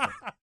it.